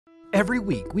Every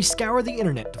week, we scour the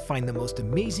internet to find the most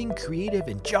amazing, creative,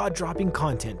 and jaw-dropping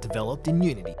content developed in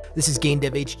Unity. This is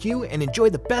GameDev HQ, and enjoy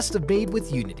the best of Made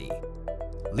with Unity.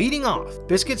 Leading off,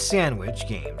 Biscuit Sandwich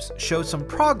Games showed some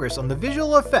progress on the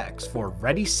visual effects for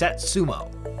Ready Set Sumo.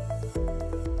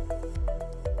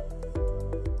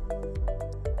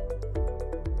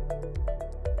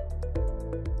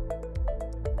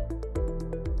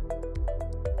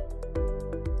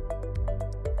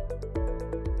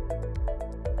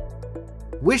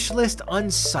 Wishlist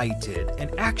Unsighted,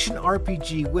 an action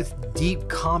RPG with deep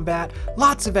combat,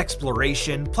 lots of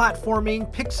exploration,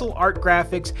 platforming, pixel art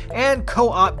graphics, and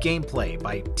co-op gameplay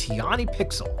by Tiani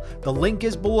Pixel. The link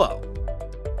is below.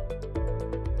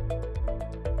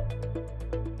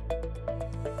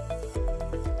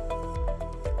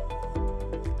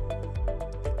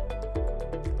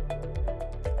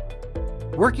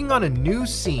 Working on a new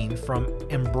scene from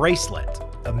Embracelet,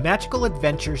 a magical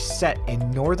adventure set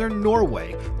in northern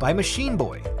Norway by Machine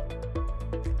Boy.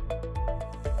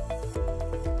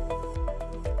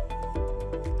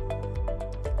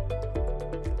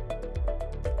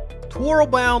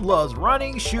 Twirlbound loves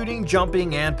running, shooting,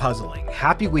 jumping, and puzzling.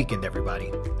 Happy weekend,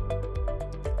 everybody.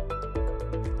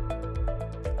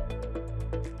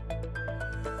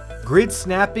 Grid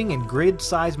Snapping and Grid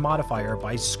Size Modifier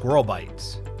by Squirrel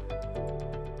Bytes.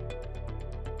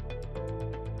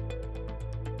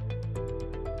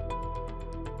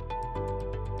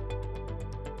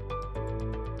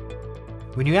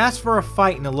 When You Ask for a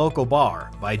Fight in a Local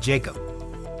Bar by Jacob.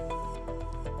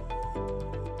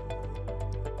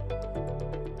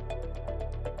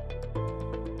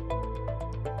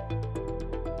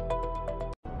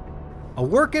 A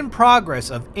work in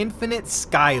progress of Infinite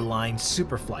Skyline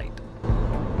Superflight.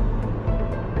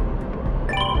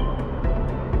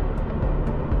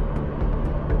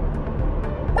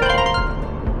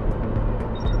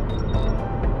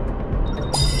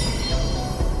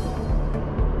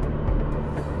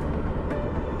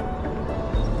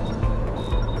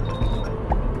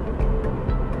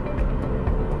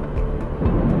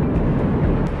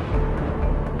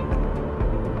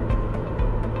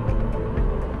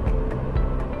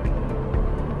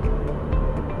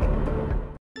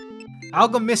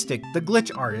 Algomistic, the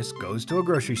glitch artist, goes to a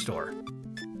grocery store.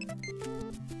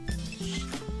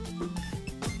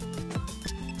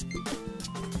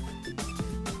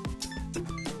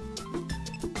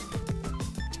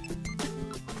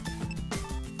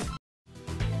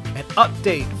 An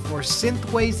update for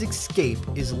Synthwave's Escape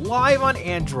is live on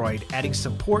Android, adding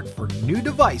support for new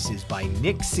devices by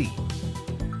Nick C.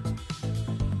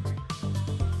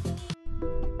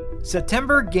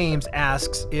 September Games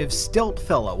asks if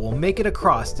Stiltfella will make it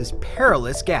across this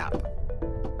perilous gap.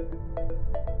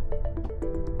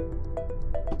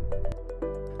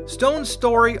 Stone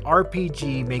Story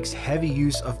RPG makes heavy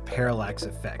use of parallax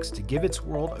effects to give its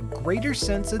world a greater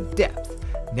sense of depth,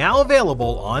 now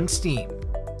available on Steam.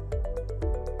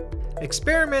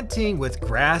 Experimenting with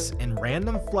grass and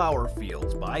random flower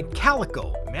fields by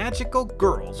Calico, magical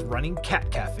girls running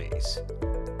cat cafes.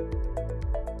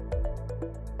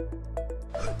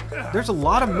 There's a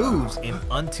lot of moves in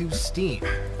Unto Steam.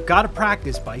 Gotta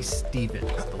Practice by Steven.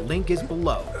 The link is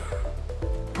below.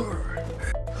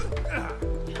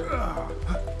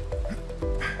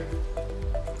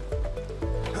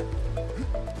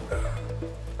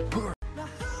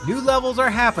 New levels are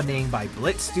happening by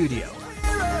Blitz Studio.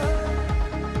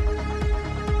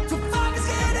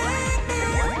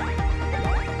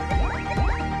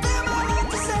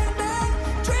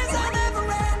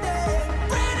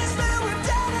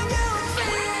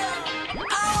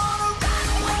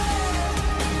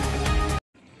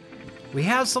 We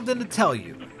have something to tell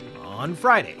you on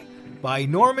Friday by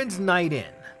Norman's Night In.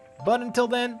 But until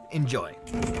then, enjoy.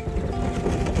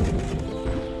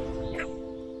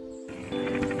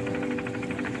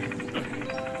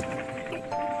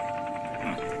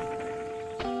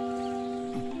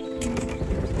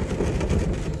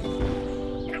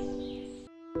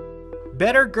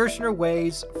 Better Gerstner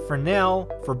Ways,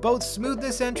 Fresnel, for both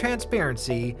smoothness and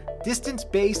transparency,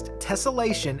 distance-based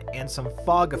tessellation, and some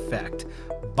fog effect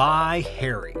by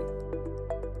Harry.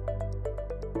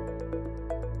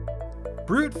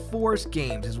 Brute Force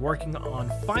Games is working on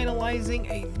finalizing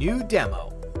a new demo.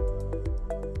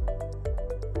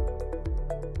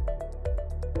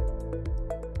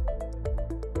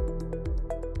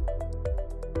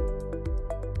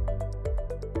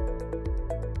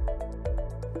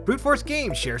 Brute Force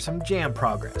Games shares some jam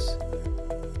progress.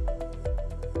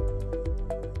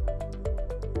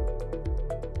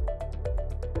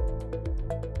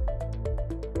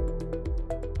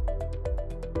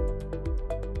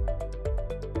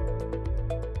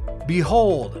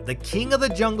 Behold, The King of the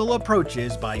Jungle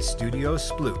Approaches by Studio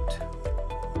Sploot.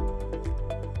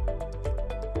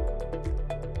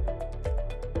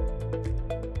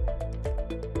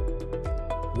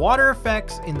 Water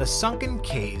Effects in the Sunken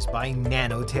Caves by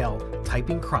Nanotale,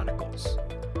 Typing Chronicles.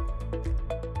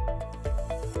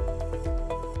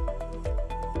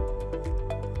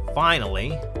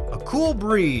 Finally, A Cool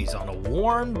Breeze on a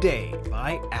Warm Day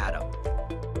by Adam.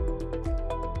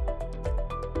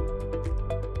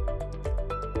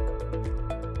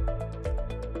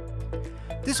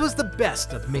 This was the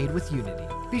best of Made with Unity.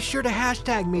 Be sure to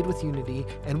hashtag Made with Unity,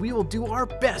 and we will do our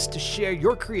best to share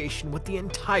your creation with the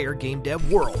entire game dev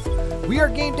world. We are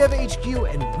Game Dev HQ,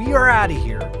 and we are out of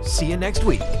here. See you next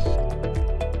week.